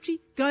that country,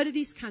 go to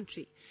this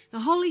country. The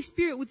Holy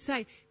Spirit would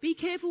say, be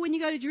careful when you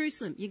go to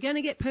Jerusalem, you're going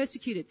to get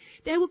persecuted.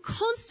 They were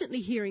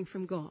constantly hearing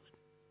from God.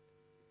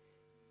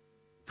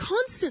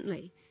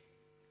 Constantly.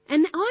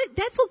 And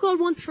that's what God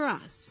wants for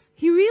us.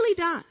 He really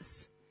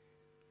does.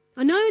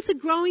 I know it's a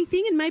growing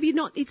thing and maybe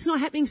it's not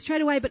happening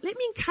straight away, but let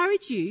me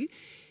encourage you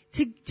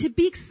to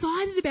be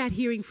excited about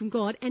hearing from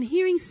God and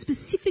hearing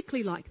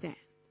specifically like that.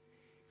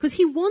 Because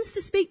he wants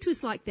to speak to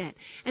us like that.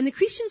 And the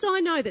Christians I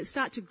know that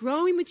start to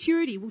grow in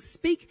maturity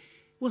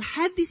will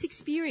have this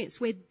experience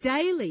where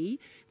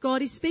daily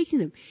God is speaking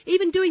to them.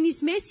 Even doing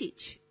this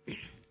message,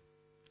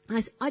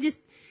 I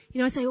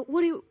say,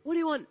 what do you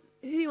want?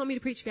 Who do you want me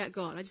to preach about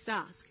God? I just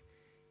ask.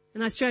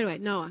 And I straight away,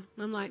 Noah.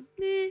 And I'm like,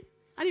 I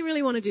didn't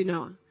really want to do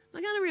Noah.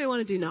 I don't really want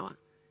to do Noah.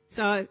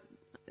 So,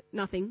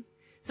 nothing.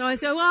 So I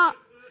said,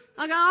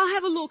 I'll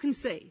have a look and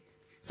see.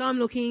 So I'm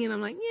looking and I'm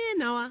like,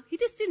 Noah. He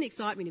just didn't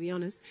excite me, to be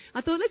honest.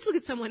 I thought, let's look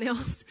at someone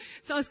else.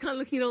 So I was kind of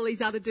looking at all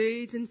these other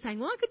dudes and saying,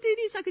 well, I could do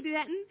this, I could do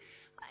that. And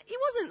it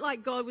wasn't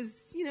like God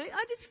was,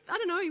 I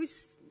don't know, he was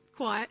just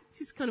quiet,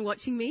 just kind of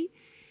watching me.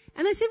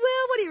 And they said,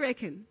 well, what do you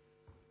reckon?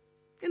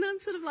 And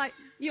I'm sort of like,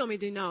 you want me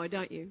to do Noah,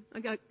 don't you?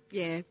 I go,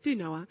 yeah, do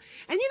Noah.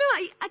 And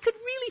I could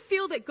really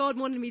feel that God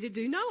wanted me to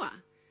do Noah.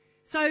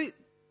 So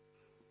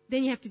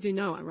then you have to do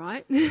Noah,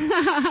 right? And then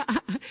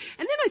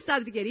I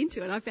started to get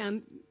into it. I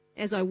found,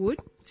 as I would,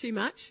 too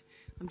much.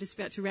 I'm just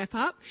about to wrap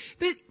up.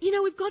 But,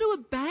 we've got to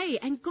obey,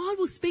 and God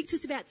will speak to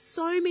us about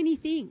so many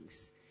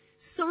things.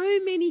 So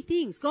many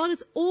things. God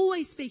is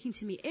always speaking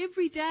to me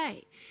every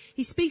day.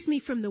 He speaks to me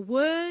from the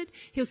Word.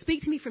 He'll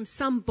speak to me from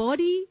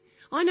somebody.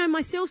 I know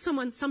myself,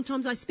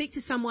 sometimes I speak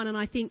to someone and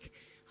I think,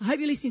 I hope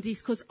you're listening to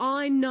this because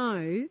I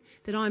know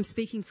that I'm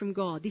speaking from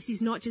God. This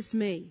is not just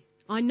me.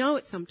 I know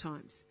it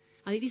sometimes.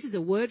 I think this is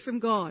a word from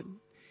God.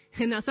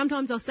 And now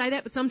sometimes I'll say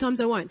that, but sometimes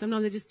I won't.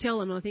 Sometimes I just tell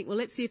them and I think, well,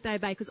 let's see if they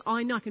obey because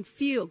I know I can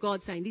feel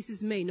God saying, this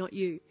is me, not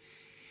you.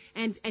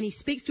 And he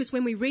speaks to us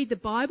when we read the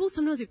Bible.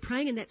 Sometimes we're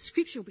praying and that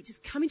scripture will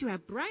just come into our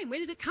brain. Where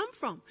did it come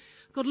from?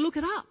 Got to look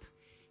it up.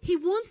 He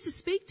wants to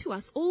speak to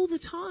us all the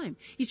time.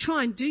 You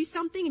try and do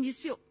something and you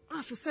just feel,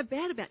 I feel so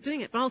bad about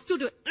doing it, but I'll still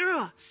do it.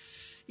 Ugh.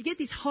 You get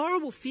this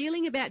horrible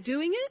feeling about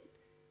doing it.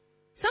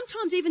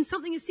 Sometimes even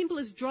something as simple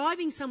as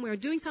driving somewhere or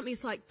doing something,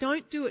 it's like,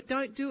 don't do it,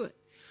 don't do it.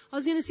 I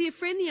was going to see a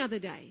friend the other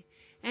day,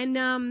 and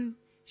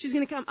she was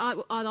going to come.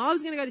 Either I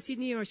was going to go to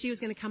Sydney or she was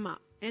going to come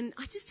up. And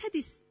I just had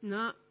this,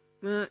 no,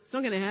 it's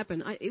not going to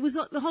happen. It was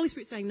the Holy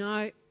Spirit saying,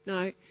 no.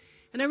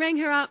 And I rang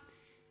her up.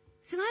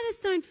 I said, I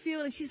just don't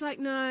feel. And she's like,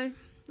 no,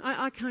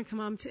 I can't come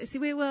up. I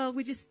said, well,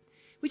 we just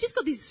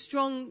got this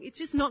strong. It's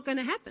just not going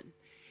to happen.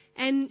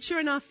 And sure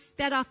enough,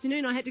 that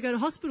afternoon I had to go to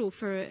hospital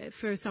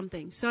for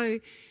something. So,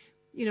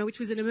 which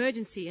was an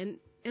emergency. And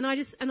I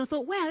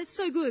thought, wow, it's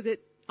so good that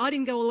I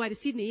didn't go all the way to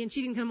Sydney and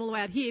she didn't come all the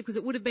way out here, because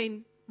it would have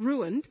been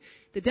ruined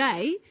the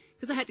day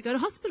because I had to go to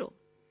hospital.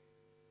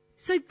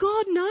 So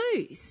God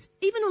knows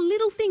even on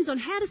little things on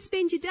how to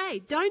spend your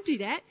day. Don't do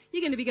that.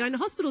 You're going to be going to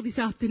hospital this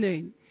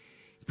afternoon.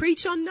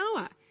 Preach on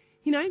Noah.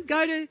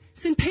 Go to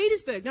St.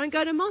 Petersburg. Don't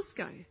go to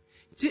Moscow.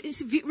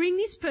 Ring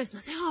this person. I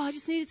say, I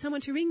just needed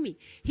someone to ring me.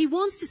 He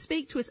wants to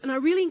speak to us, and I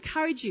really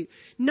encourage you.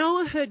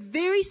 Noah heard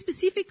very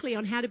specifically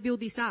on how to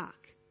build this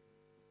ark.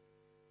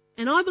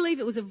 And I believe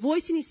it was a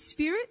voice in his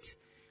spirit.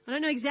 I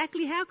don't know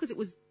exactly how, because it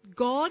was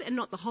God and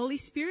not the Holy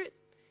Spirit.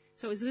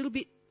 So it was a little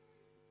bit,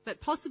 but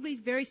possibly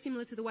very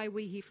similar to the way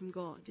we hear from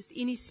God, just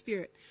in his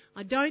spirit.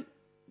 I don't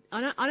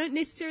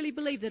necessarily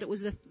believe that it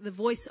was the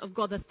voice of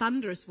God, the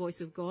thunderous voice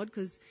of God,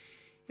 because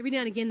every now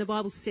and again the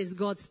Bible says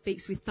God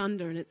speaks with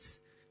thunder, and it's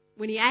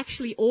when he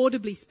actually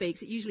audibly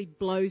speaks, it usually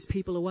blows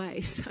people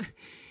away.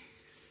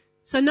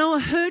 So Noah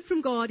heard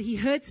from God. He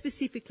heard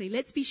specifically.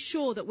 Let's be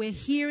sure that we're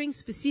hearing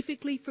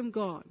specifically from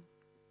God.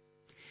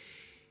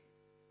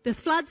 The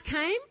floods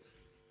came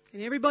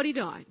and everybody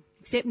died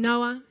except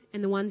Noah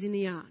and the ones in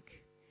the ark.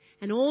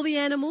 And all the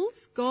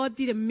animals, God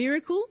did a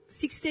miracle.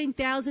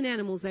 16,000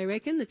 animals, they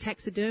reckon, the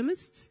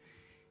taxidermists.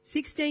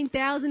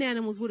 16,000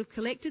 animals would have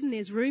collected, and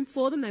there's room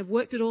for them. They've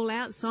worked it all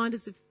out. The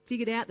scientists have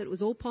figured out that it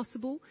was all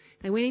possible.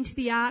 They went into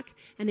the ark,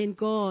 and then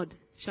God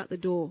shut the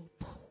door.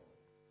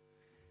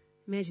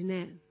 Imagine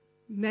that.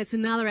 And that's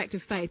another act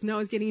of faith.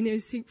 Noah's getting in there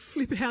and thinking,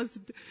 flip, how's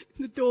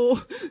the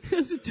door?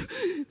 There's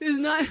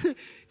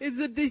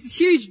this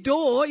huge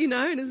door, and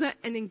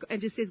it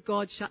just says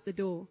God shut the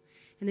door.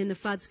 And then the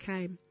floods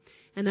came.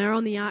 And they were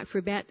on the ark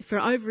for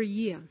over a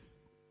year.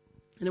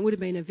 And it would have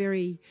been a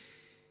very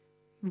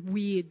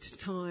weird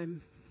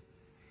time.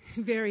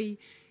 Very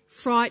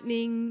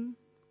frightening,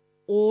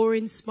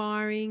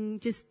 awe-inspiring,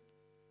 just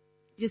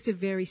a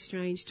very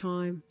strange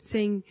time.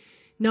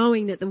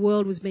 Knowing that the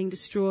world was being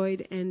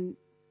destroyed and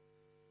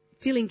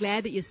feeling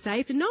glad that you're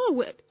safe. And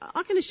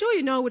I can assure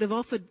you, Noah would have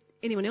offered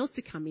anyone else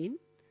to come in.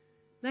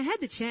 They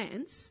had the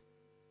chance.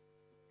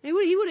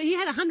 He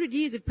had 100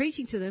 years of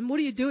preaching to them. What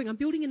are you doing? I'm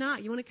building an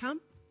ark. You want to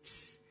come?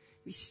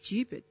 It'd be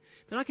stupid.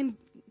 But I can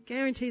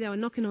guarantee they were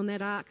knocking on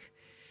that ark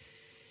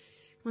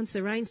once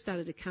the rain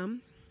started to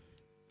come.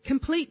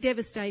 Complete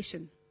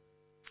devastation.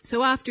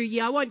 So after a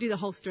year, I won't do the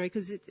whole story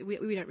because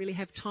we don't really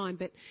have time,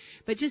 but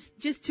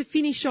just to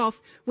finish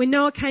off, when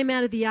Noah came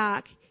out of the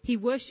ark, he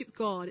worshipped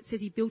God. It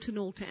says he built an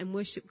altar and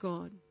worshipped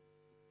God.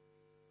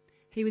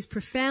 He was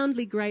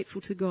profoundly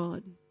grateful to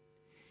God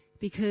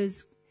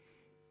because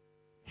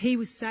he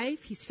was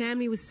safe, his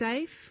family was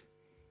safe,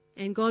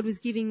 and God was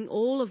giving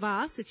all of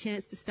us a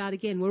chance to start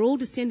again. We're all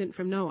descendant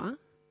from Noah.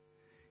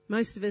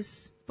 Most of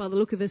us, by the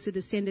look of us, are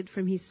descended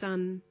from his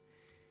son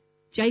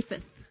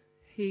Japheth,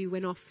 who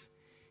went off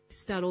to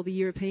start all the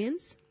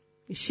Europeans.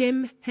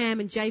 Shem, Ham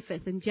and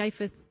Japheth. And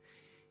Japheth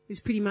is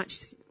pretty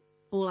much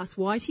all us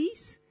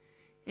whiteys.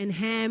 And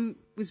Ham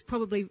was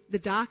probably the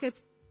darker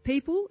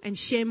people. And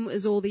Shem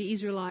was all the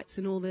Israelites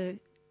and all the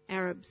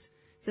Arabs.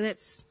 So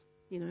that's,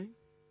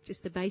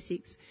 just the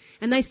basics.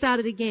 And they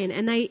started again.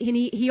 And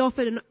he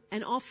offered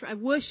an offer,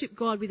 worship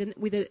God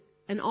with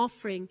an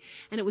offering,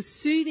 and it was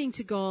soothing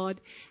to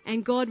God,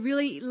 and God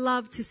really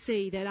loved to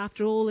see that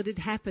after all that had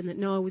happened, that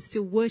Noah was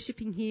still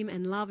worshipping him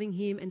and loving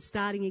him and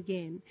starting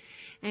again.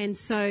 And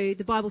so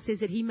the Bible says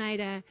that he made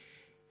a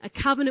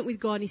covenant with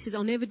God, and he says,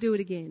 I'll never do it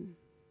again.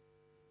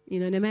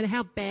 No matter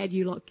how bad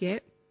you lot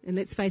get, and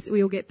let's face it,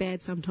 we all get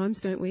bad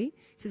sometimes, don't we?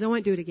 He says, I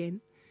won't do it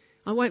again.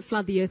 I won't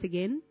flood the earth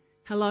again.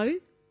 Hello?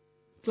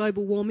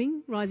 Global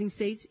warming, rising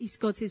seas.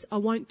 God says, I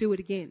won't do it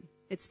again.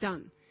 It's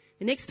done.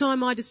 The next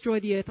time I destroy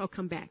the earth, I'll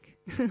come back.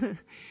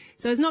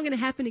 So it's not going to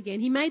happen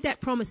again. He made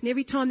that promise, and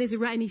every time there's a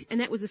rain,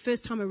 and that was the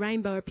first time a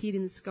rainbow appeared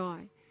in the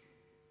sky.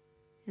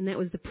 And that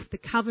was the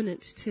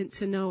covenant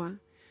to Noah,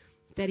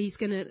 that he's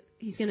going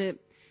to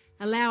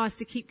allow us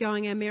to keep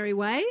going our merry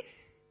way,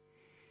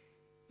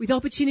 with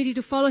opportunity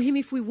to follow him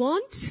if we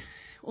want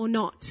or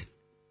not.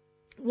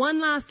 One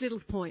last little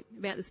point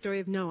about the story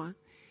of Noah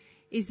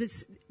is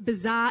this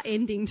bizarre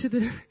ending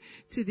to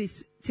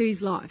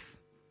his life.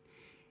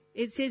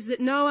 It says that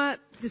Noah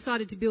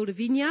decided to build a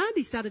vineyard.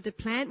 He started to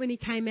plant when he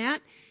came out,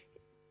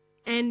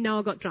 and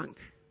Noah got drunk.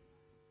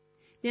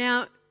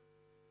 Now,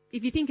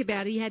 if you think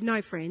about it, he had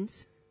no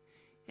friends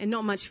and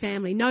not much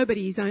family,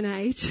 nobody his own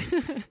age.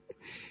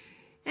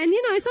 And,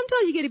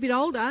 sometimes you get a bit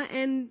older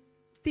and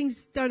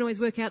things don't always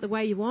work out the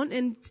way you want.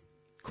 And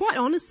quite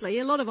honestly,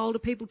 a lot of older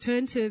people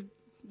turn to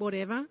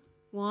whatever,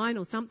 wine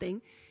or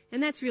something,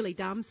 and that's really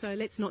dumb, so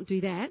let's not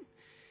do that.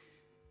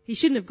 He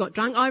shouldn't have got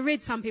drunk. I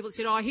read some people that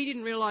said, he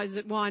didn't realise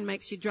that wine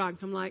makes you drunk.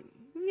 I'm like,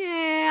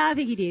 yeah, I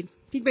think he did.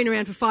 He'd been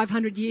around for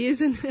 500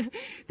 years and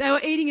they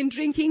were eating and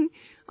drinking.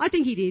 I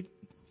think he did.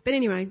 But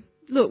anyway,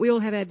 look, we all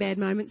have our bad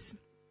moments.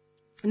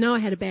 Noah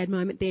had a bad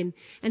moment then.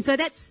 And so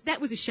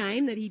that was a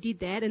shame that he did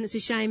that, and it's a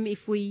shame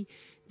if we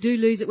do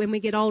lose it when we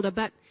get older.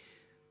 But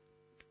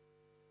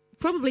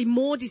probably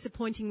more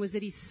disappointing was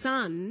that his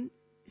son,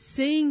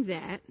 seeing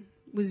that,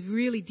 was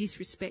really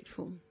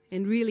disrespectful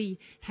and really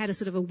had a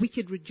sort of a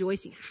wicked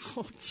rejoicing.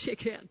 Oh,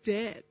 check out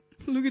Dad.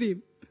 Look at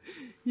him.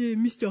 Yeah,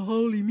 Mr.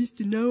 Holy,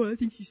 Mr. Noah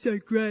thinks he's so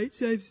great,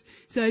 saves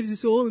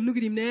us all, and look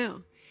at him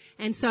now.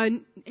 And so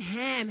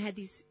Ham had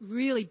this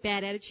really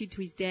bad attitude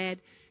to his dad,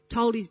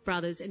 told his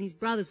brothers, and his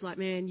brothers like,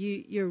 man,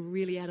 you're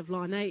really out of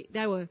line. They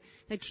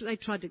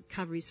tried to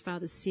cover his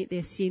father's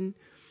their sin,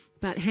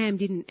 but Ham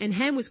didn't. And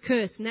Ham was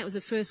cursed, and that was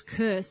the first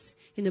curse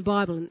in the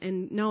Bible.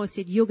 And Noah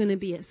said, you're going to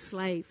be a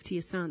slave to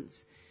your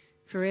sons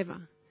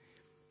forever.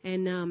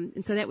 And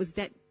so that was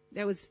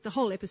the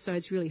whole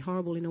episode's really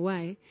horrible in a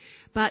way.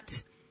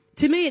 But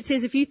to me, it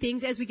says a few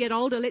things. As we get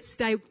older, let's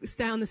stay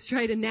on the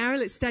straight and narrow.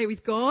 Let's stay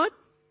with God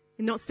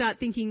and not start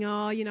thinking,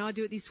 I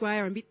do it this way,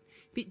 or I'm a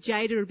bit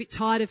jaded or a bit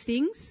tired of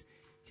things.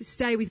 Just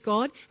stay with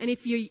God. And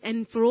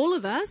for all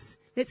of us,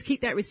 let's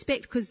keep that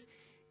respect, because,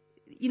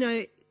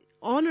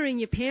 honouring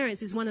your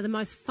parents is one of the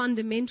most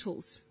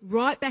fundamentals.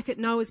 Right back at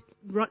Noah's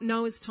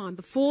time,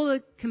 before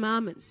the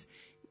commandments,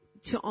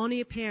 to honour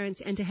your parents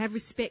and to have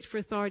respect for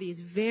authority is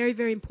very,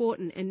 very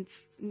important. And,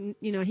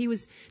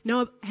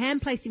 Ham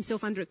placed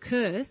himself under a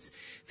curse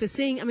for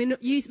seeing,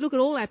 you look at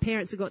all our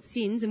parents have got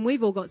sins, and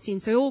we've all got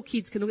sins, so all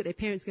kids can look at their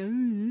parents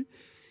and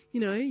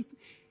go,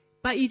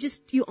 but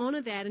you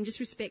honour that and just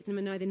respect them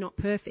and know they're not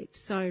perfect.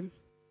 So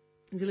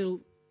there's a little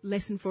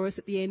lesson for us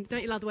at the end.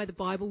 Don't you love the way the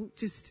Bible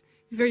just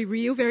is very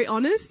real, very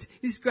honest?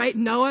 This great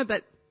Noah,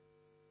 but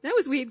that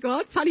was weird,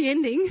 God. Funny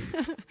ending.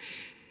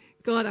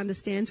 God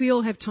understands. We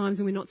all have times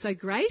when we're not so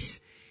great.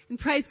 And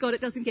praise God,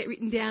 it doesn't get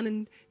written down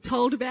and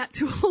told about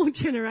to all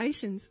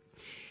generations.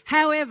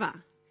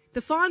 However,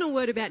 the final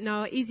word about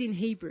Noah is in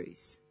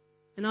Hebrews.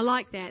 And I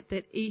like that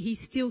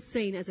he's still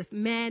seen as a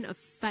man of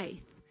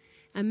faith,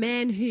 a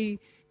man who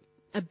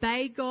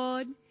obeyed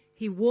God,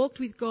 he walked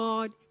with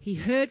God, he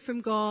heard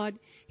from God,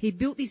 he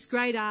built this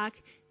great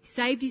ark, he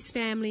saved his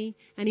family,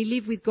 and he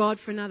lived with God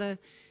for another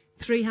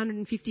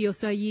 350 or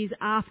so years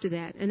after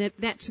that. And then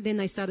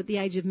the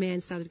age of man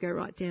started to go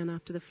right down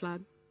after the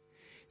flood.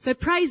 So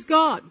praise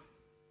God.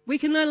 We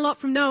can learn a lot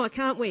from Noah,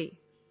 can't we?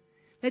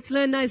 Let's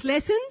learn those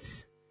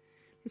lessons.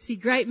 Let's be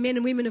great men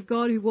and women of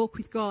God who walk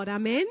with God.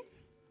 Amen?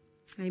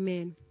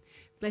 Amen.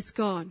 Bless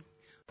God.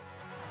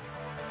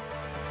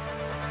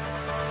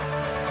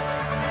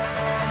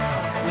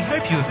 We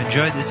hope you have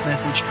enjoyed this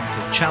message and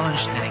feel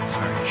challenged and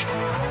encouraged.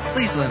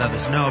 Please let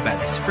others know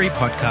about this free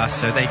podcast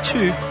so they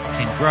too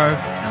can grow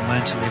and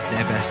learn to live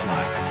their best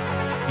life.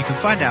 You can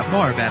find out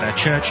more about our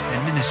church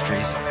and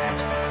ministries at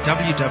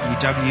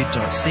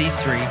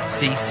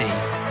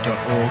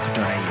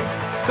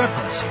www.c3cc.org.au. God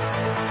bless you.